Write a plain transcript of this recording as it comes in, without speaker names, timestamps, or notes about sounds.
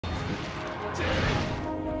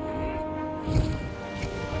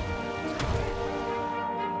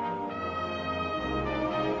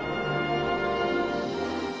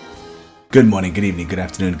Good morning, good evening, good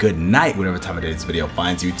afternoon, good night, whatever time of day this video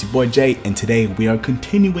finds you. It's your boy Jay, and today we are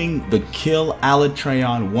continuing the Kill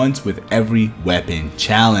Alatreon Once with Every Weapon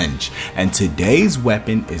challenge. And today's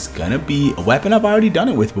weapon is gonna be a weapon I've already done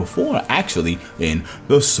it with before, actually, in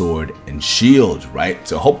the Sword and Shield, right?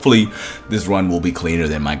 So hopefully this run will be cleaner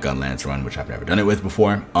than my Gun Lance run, which I've never done it with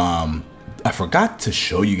before. I forgot to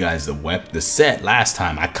show you guys the set last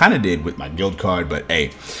time. I kind of did with my guild card, but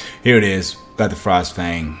hey, here it is. Got the Frost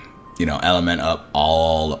Fang. You know, element up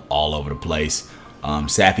all over the place.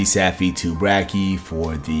 Safi to Bracky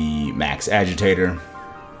for the max agitator,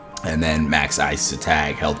 and then max ice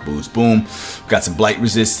attack, health boost, boom. Got some blight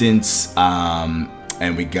resistance,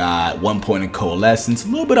 and we got 1 point in coalescence, a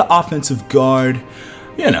little bit of offensive guard.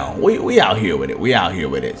 You know, we out here with it. We out here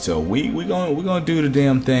with it. So we gonna do the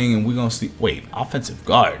damn thing, and we gonna see. Wait, offensive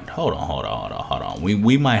guard. Hold on.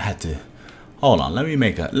 We might have to. Hold on. Let me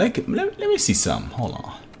make a. Let me see something. Hold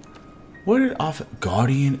on. Where did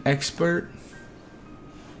Guardian Expert?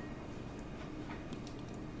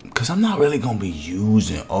 Because I'm not really going to be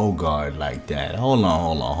using O-Guard like that. Hold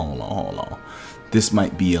on. This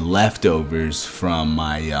might be a leftovers from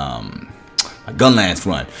my my Gun Lance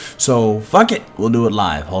run. So, fuck it. We'll do it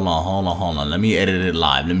live. Hold on. Let me edit it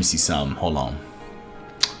live. Let me see something. Hold on.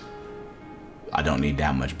 I don't need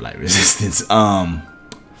that much blight resistance.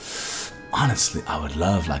 Honestly, I would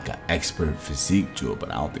love like an expert physique jewel,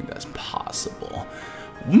 but I don't think that's possible.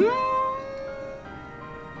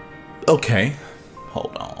 Okay.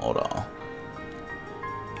 Hold on.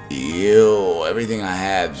 Ew, everything I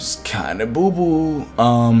have is kind of boo-boo.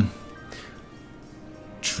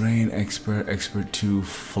 Train expert 2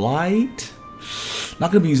 flight.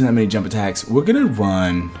 Not gonna be using that many jump attacks. We're gonna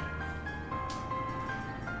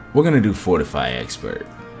do Fortify expert.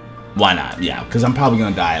 Why not? Yeah, because I'm probably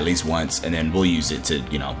gonna die at least once, and then we'll use it to,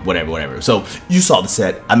 you know, whatever. So you saw the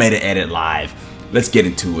set. I made an edit live. Let's get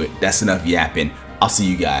into it. That's enough yapping. I'll see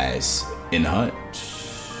you guys in the hut.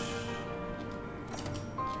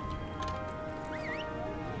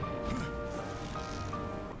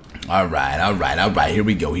 All right. Here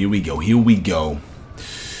we go.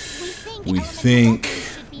 We think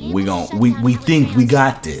we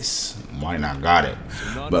got this. Might not got it,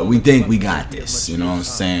 but we think we got this. You know what I'm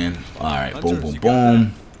saying? All right,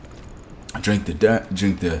 boom. Drink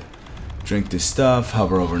the stuff.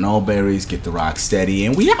 Hover over null berries. Get the rock steady,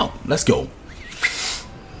 and we out. Let's go.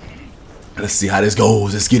 Let's see how this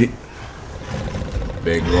goes. Let's get it.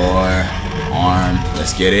 Big roar, arm.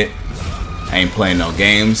 Let's get it. I ain't playing no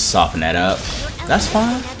games. Soften that up. That's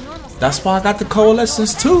fine. That's why I got the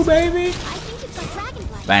coalescence too, baby.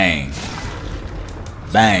 Bang.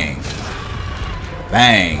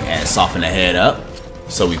 And soften the head up.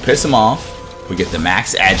 So we piss him off. We get the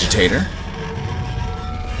max agitator.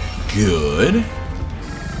 Good.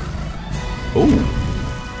 Ooh.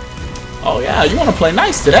 Oh yeah, you want to play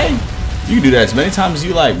nice today? You can do that as many times as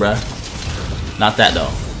you like, bruh. Not that though.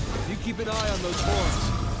 If you keep an eye on those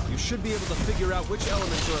horns, you should be able to figure out which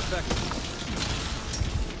elements are effective.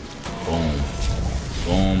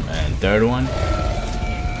 Boom, and third one.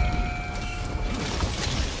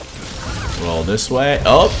 Roll this way.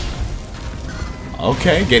 Oh.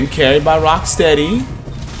 Okay, getting carried by Rocksteady.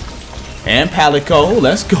 And Palico.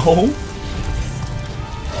 Let's go.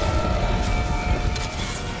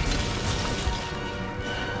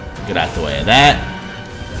 Get out the way of that.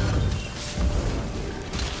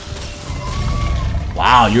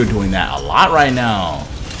 Wow, you're doing that a lot right now.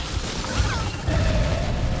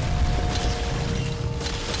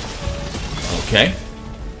 Okay.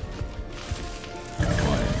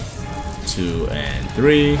 2 and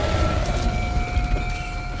 3.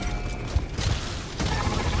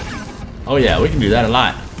 Oh yeah, we can do that a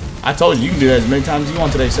lot. I told you can do that as many times as you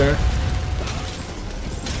want today, sir.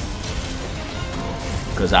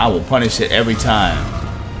 Because I will punish it every time.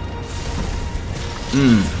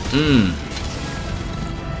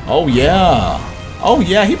 Oh yeah,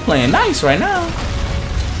 he playing nice right now.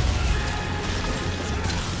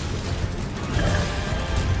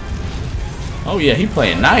 Oh yeah, he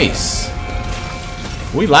playing nice.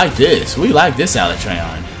 We like this. We like this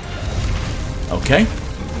Alatreon. Okay.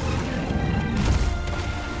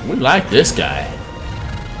 We like this guy.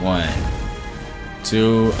 1,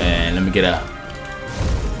 2, and let me get a...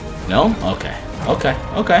 No? Okay.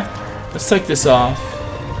 Let's take this off.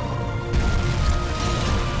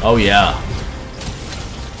 Oh yeah.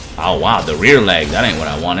 Oh wow, the rear leg. That ain't what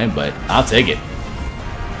I wanted, but I'll take it.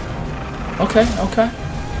 Okay.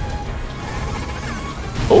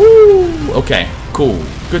 Ooh, okay. Cool.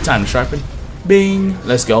 Good time to sharpen. Bing.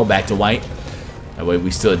 Let's go back to white. That way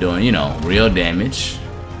we still doing, you know, real damage.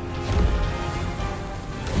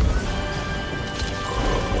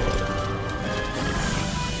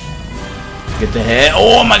 Get the head.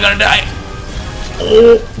 Oh, am I gonna die?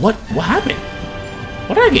 Oh, what happened?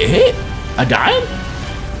 What did I get hit? I died?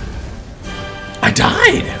 I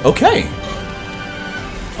died. Okay.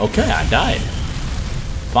 Okay, I died.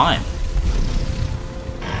 Fine.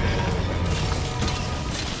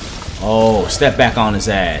 Oh, step back on his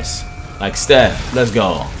ass. Like Steph, let's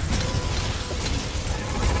go.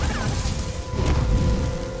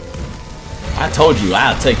 I told you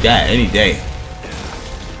I'll take that any day.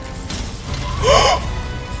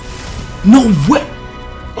 No way.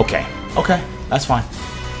 Okay, okay, that's fine.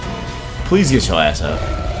 Please get your ass up.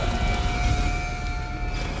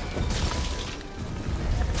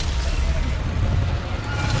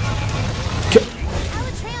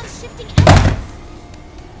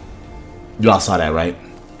 Y'all saw that, right?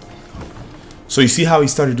 So you see how he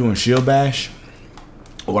started doing shield bash?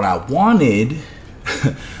 What I wanted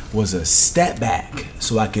was a step back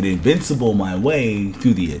so I could invincible my way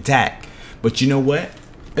through the attack. But you know what?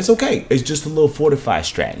 It's okay. It's just a little fortify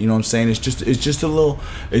strat. You know what I'm saying? It's just a little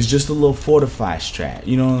fortify strat.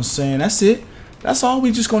 You know what I'm saying? That's it. That's all.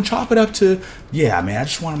 We just gonna chop it up to, yeah, man, I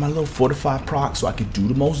just wanted my little fortify proc so I could do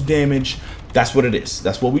the most damage. That's what it is.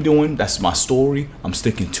 That's what we doing. That's my story. I'm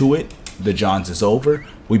sticking to it. The Johns is over.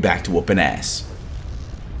 We back to whooping ass.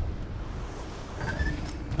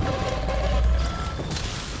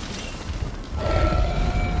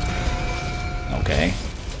 Okay.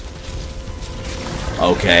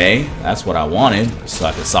 Okay, that's what I wanted, so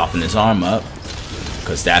I could soften his arm up,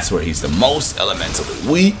 because that's where he's the most elementally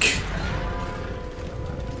weak.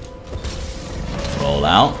 Roll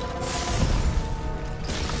out.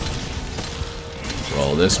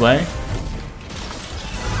 Roll this way.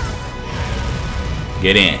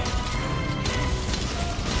 Get in.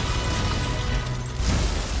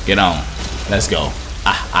 Get on. Let's go.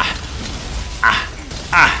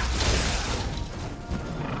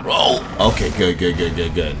 Roll. Okay, good.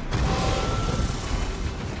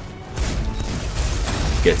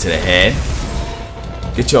 Get to the head.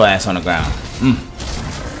 Get your ass on the ground.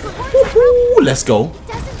 Let's go.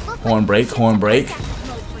 Horn break, horn break.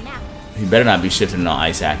 He better not be shifting on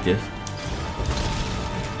ice active.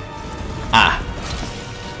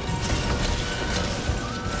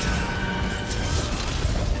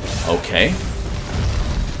 Okay.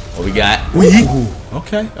 What we got?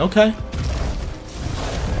 Okay.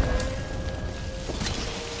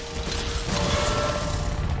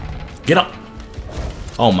 Get up.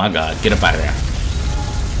 Oh my god, get up out of there.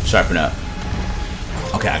 Sharpen up.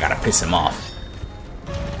 Okay, I gotta piss him off.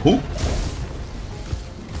 Who?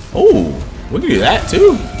 Oh, we can do that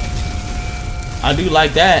too. I do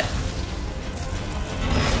like that.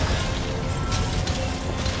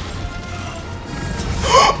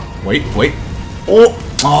 Wait. Oh,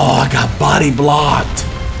 I got body blocked.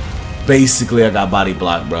 Basically, I got body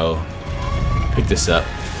blocked, bro. Pick this up.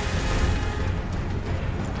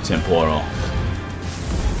 Temporal.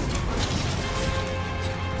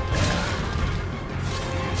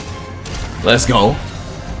 Let's go.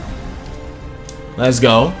 Let's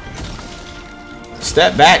go.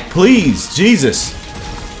 Step back, please. Jesus.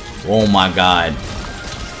 Oh my god.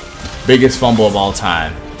 Biggest fumble of all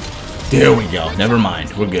time. There we go. Never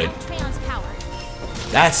mind. We're good.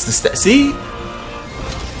 That's the step. See?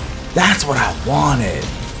 That's what I wanted.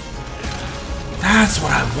 That's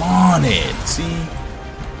what I wanted. See?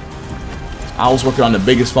 I was working on the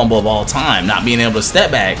biggest fumble of all time, not being able to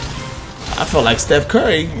step back. I felt like Steph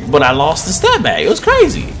Curry, but I lost the step back. It was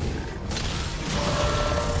crazy.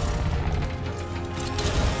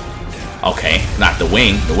 Okay, not the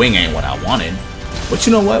wing. The wing ain't what I wanted. But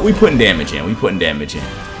you know what? We putting damage in.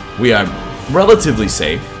 We are relatively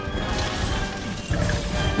safe.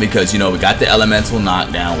 Because, you know, we got the elemental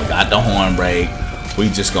knockdown. We got the horn break. We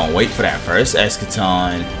just gonna wait for that first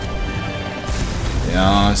Escaton. You know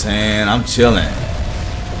what I'm saying? I'm chilling.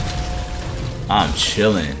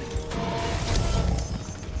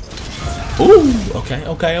 Ooh, okay.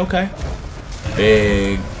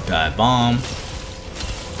 Big dive bomb.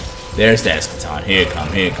 There's the Escaton. Here it come.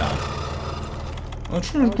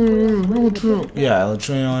 Yeah,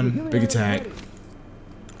 Alatreon. Big attack.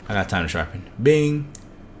 I got time to sharpen. Bing.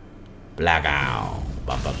 Blackout.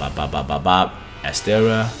 Bop.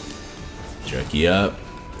 Astera. Jerky up.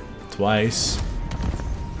 Twice.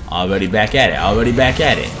 Already back at it.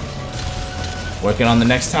 Working on the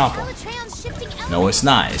next topple. No, it's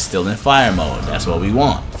not. It's still in fire mode. That's what we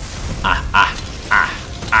want.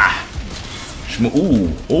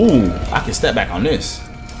 Ooh. I can step back on this.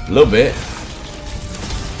 A little bit.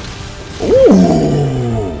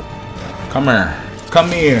 Ooh. Come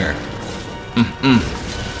here.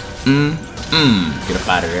 Get up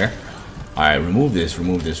out of there. Alright, remove this.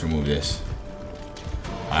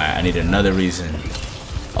 Alright, I need another reason.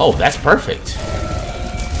 Oh, that's perfect.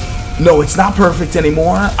 No, it's not perfect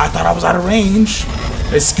anymore. I thought I was out of range.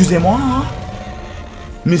 Excusez-moi,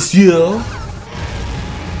 monsieur.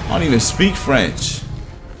 I don't even speak French.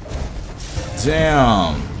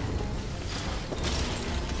 Damn.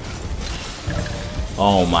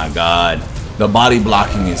 Oh my god. The body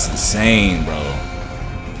blocking is insane, bro.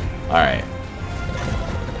 Alright.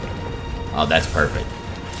 Oh, that's perfect.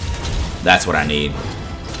 That's what I need.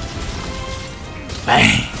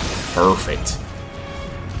 Bang. Perfect.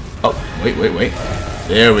 Oh, wait.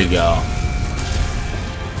 There we go.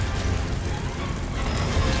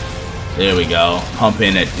 There we go. Pump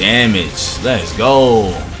in the damage. Let's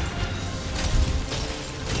go.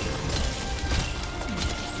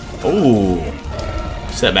 Ooh.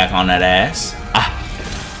 Set back on that ass. Ah.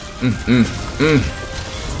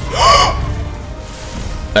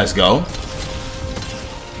 Let's go.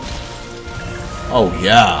 Oh,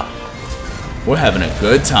 yeah. We're having a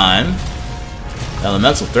good time.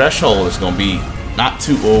 Elemental threshold is gonna be not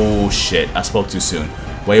too. Oh shit! I spoke too soon.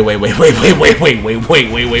 Wait. We. All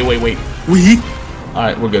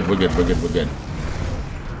right, we're good.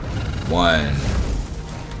 1,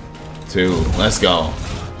 2. Let's go.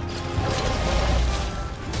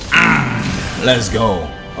 Let's go.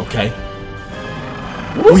 Okay.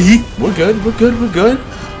 We're good.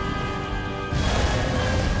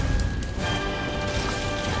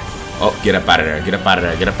 Oh, get up out of there. Get up out of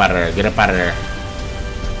there.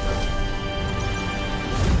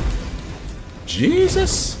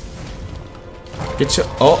 Jesus. Get your.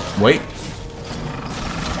 Oh, wait.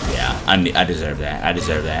 Yeah, I deserve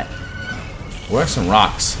that. Where are some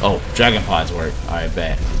rocks? Oh, dragon pods work. Alright,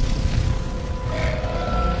 bet.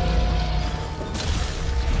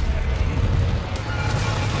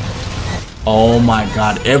 Oh my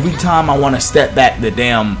god. Every time I want to step back the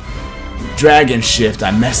damn dragon shift, I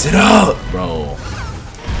mess it up, bro.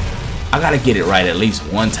 I gotta get it right at least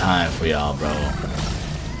one time for y'all, bro.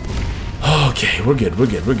 Okay, we're good.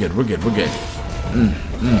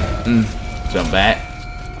 Jump back.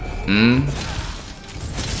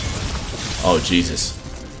 Oh, Jesus.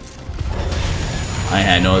 I ain't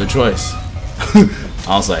had no other choice.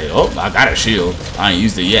 I was like, oh, I got a shield. I ain't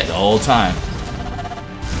used it yet the whole time.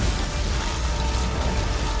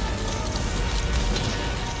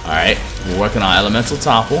 Alright, we're working on elemental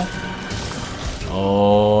topple.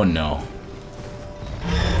 Oh no.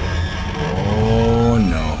 Oh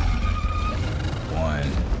no.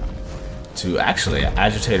 1, 2. Actually,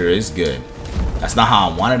 agitator is good. That's not how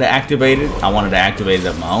I wanted to activate it. I wanted to activate it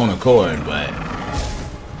of my own accord, but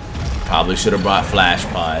probably should have brought flash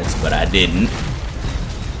pods, but I didn't.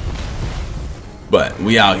 But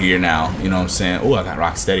we out here now, you know what I'm saying? Oh, I got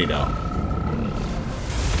rock steady though.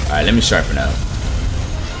 Alright, let me sharpen up.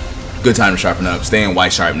 Good time to sharpen up. Stay in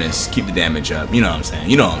white sharpness. Keep the damage up. You know what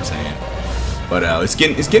I'm saying. But it's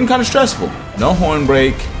getting kind of stressful. No horn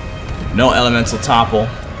break. No elemental topple.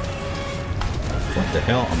 What the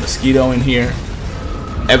hell? A mosquito in here.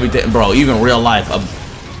 Everything, bro. Even real life.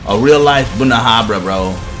 A real life Bunahabra,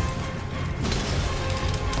 bro.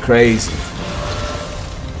 Crazy.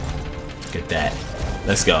 Look at that.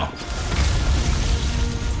 Let's go.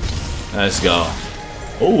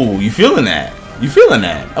 Oh, you feeling that?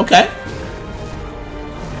 Okay.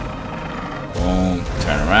 Boom.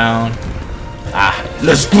 Turn around. Ah,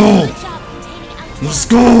 let's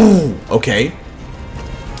go. Okay.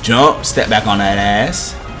 Jump. Step back on that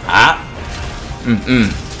ass. Ah.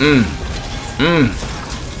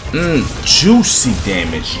 Juicy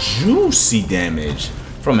damage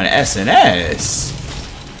from an SnS.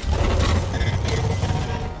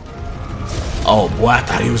 Oh boy, I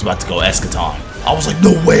thought he was about to go Escaton. I was like,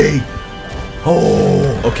 no way.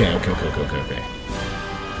 Oh, okay.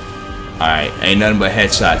 Alright, ain't nothing but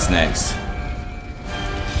headshots next.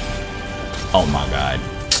 Oh my god.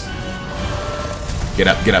 Get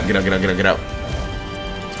up.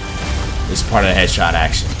 This is part of the headshot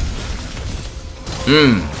action.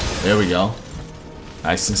 There we go.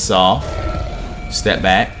 Nice and soft. Step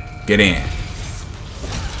back. Get in.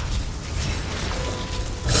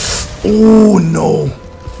 Oh no.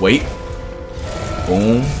 Wait.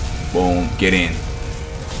 Boom. Boom. Get in.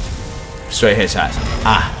 Straight headshots.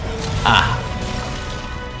 Ah.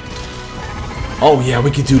 Oh yeah, we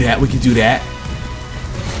can do that.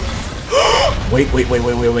 Wait.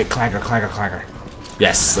 Clacker.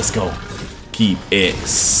 Yes, let's go. Keep it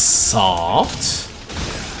soft.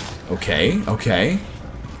 Okay,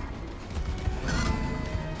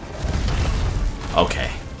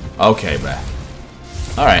 bruh.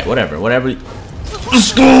 Alright, whatever.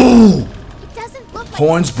 Let's go!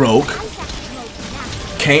 Horns broke.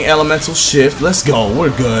 Can't elemental shift. Let's go.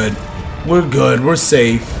 We're good. We're good. We're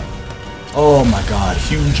safe. Oh my god.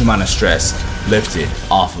 Huge amount of stress lifted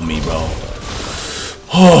off of me, bro.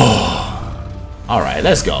 Oh. Alright,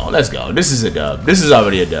 let's go. Let's go. This is a dub. This is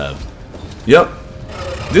already a dub. Yep.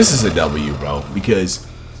 This is a W, bro. Because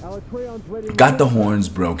got the horns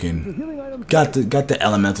broken. Got the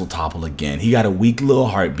elemental topple again. He got a weak little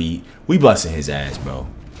heartbeat. We busting his ass, bro.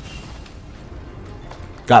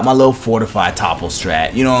 Got my little Fortify topple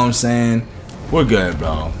strat. You know what I'm saying? We're good,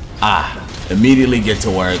 bro. Immediately get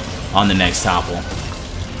to work on the next topple.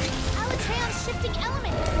 Alatreon's shifting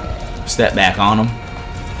elements. Step back on him.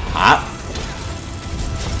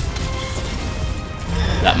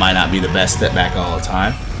 That might not be the best step back all the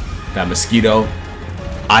time. That mosquito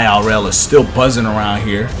IRL is still buzzing around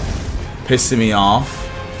here, pissing me off.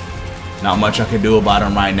 Not much I can do about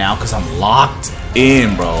him right now because I'm locked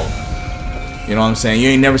in, bro. You know what I'm saying? You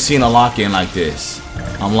ain't never seen a lock in like this.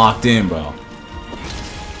 I'm locked in, bro.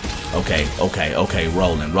 Okay, okay, okay.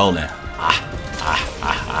 Rolling, rolling.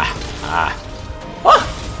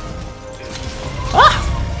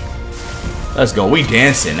 Let's go. We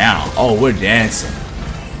dancing now. Oh, we're dancing.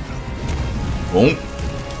 Boom.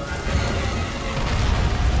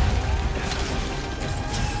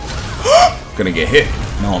 Gonna get hit.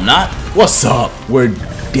 No, I'm not. What's up? We're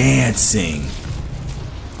dancing.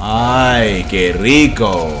 Ay, qué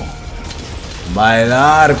rico.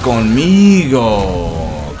 Bailar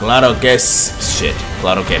conmigo. Claro que es. Shit.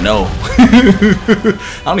 Claro que no.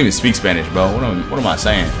 I don't even speak Spanish, bro. What am I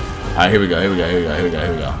saying? Alright, here we go. Here we go. Here we go. Here we go.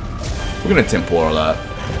 Here we go. We're gonna temporal up.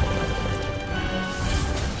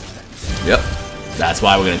 Yep. That's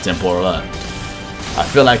why we're gonna temporal up. I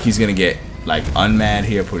feel like he's gonna get like unmad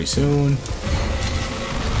here pretty soon.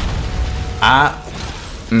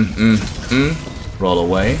 Roll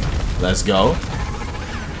away. Let's go.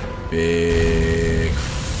 Big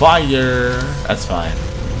fire. That's fine.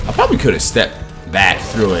 I probably could have stepped back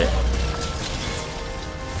through it.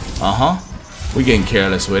 We're getting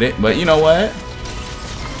careless with it, but you know what?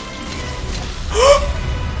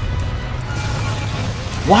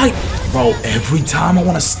 Why? Bro, every time I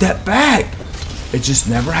want to step back, it just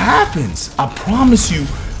never happens. I promise you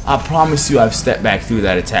I've stepped back through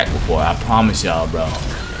that attack before. I promise y'all, bro.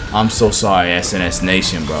 I'm so sorry, SnS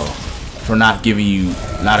Nation, bro, for not giving you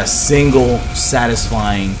not a single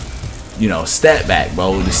satisfying, you know, step back,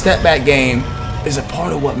 bro. The step back game is a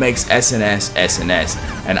part of what makes SnS SnS.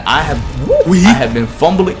 And I have been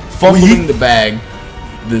fumbling the bag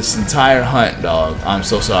this entire hunt, dog. I'm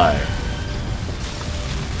so sorry.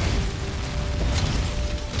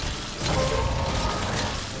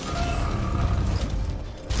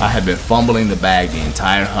 I have been fumbling the bag the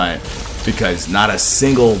entire hunt because not a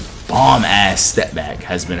single bomb ass step back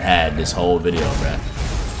has been had this whole video, bruh.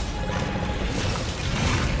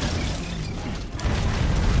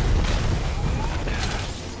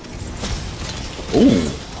 Ooh,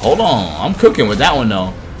 hold on. I'm cooking with that one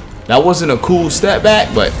though. That wasn't a cool step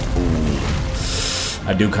back, but ooh,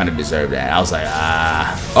 I do kind of deserve that. I was like,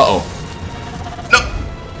 uh-oh. No.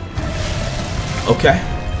 Okay.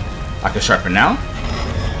 I can sharpen now.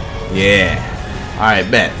 Yeah. Alright,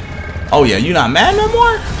 bet. Oh yeah, you not mad no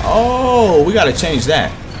more? Oh, we gotta change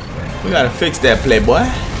that. We gotta fix that, playboy.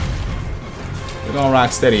 We're gonna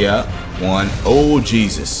rock steady up. One. Oh,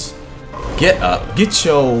 Jesus. Get up. Get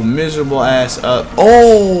your miserable ass up.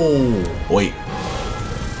 Oh! Wait.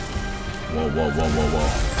 Whoa, whoa, whoa, whoa, whoa.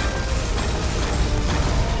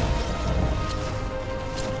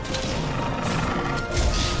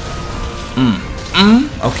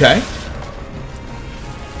 Okay.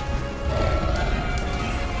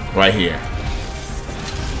 Right here.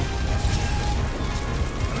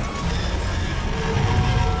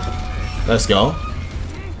 Let's go.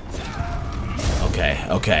 Okay,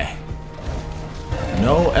 okay.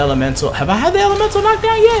 No elemental. Have I had the elemental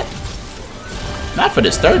knockdown yet? Not for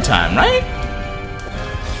this third time, right?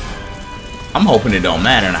 I'm hoping it don't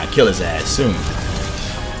matter and I kill his ass soon.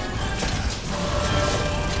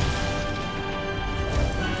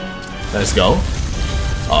 Let's go.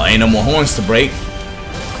 Oh, ain't no more horns to break.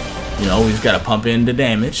 You know, we've got to pump in the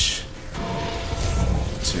damage.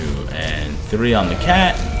 2 and 3 on the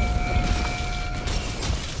cat.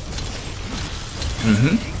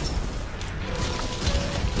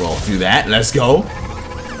 Roll through that. Let's go.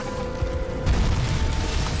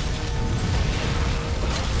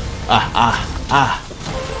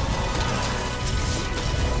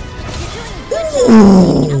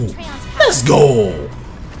 Ooh. Let's go.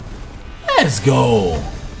 Let's go.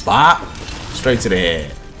 Bop. Straight to the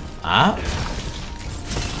head.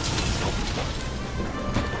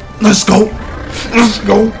 Let's go. Let's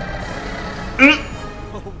go.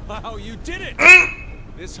 Wow, you did it!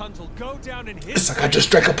 This hunt will go down in history. It's like I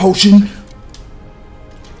just drank a potion.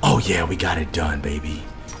 Oh yeah, we got it done, baby.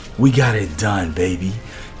 We got it done, baby.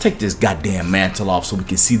 Take this goddamn mantle off so we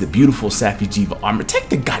can see the beautiful Safi'jiiva armor. Take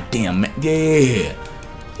the goddamn yeah.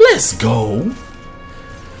 Let's go.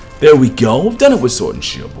 There we go. I've done it with Sword and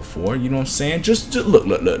Shield before. You know what I'm saying? Just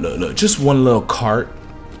look. Just one little cart.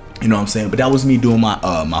 You know what I'm saying? But that was me doing my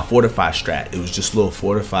my Fortify strat. It was just a little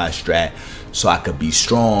Fortify strat so I could be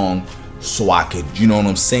strong. So I could, you know what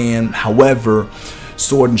I'm saying? However,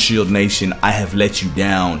 Sword and Shield Nation, I have let you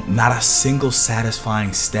down. Not a single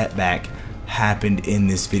satisfying step back happened in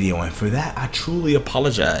this video, and for that I truly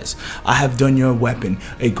apologize. I have done your weapon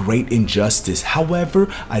a great injustice. However,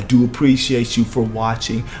 I do appreciate you for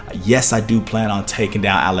watching. Yes, I do plan on taking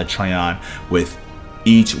down Alatreon with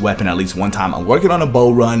each weapon at least one time. I'm working on a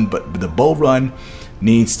bow run, but the bow run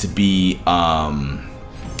needs to be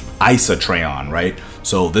Alatreon, right?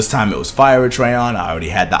 So this time it was Alatreon. I already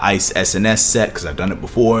had the Ice SnS set because I've done it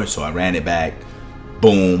before, so I ran it back.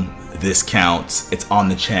 Boom, this counts. It's on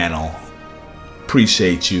the channel.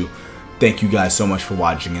 Appreciate you. Thank you guys so much for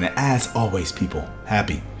watching, and as always, people,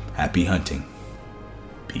 happy hunting.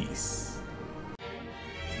 Peace.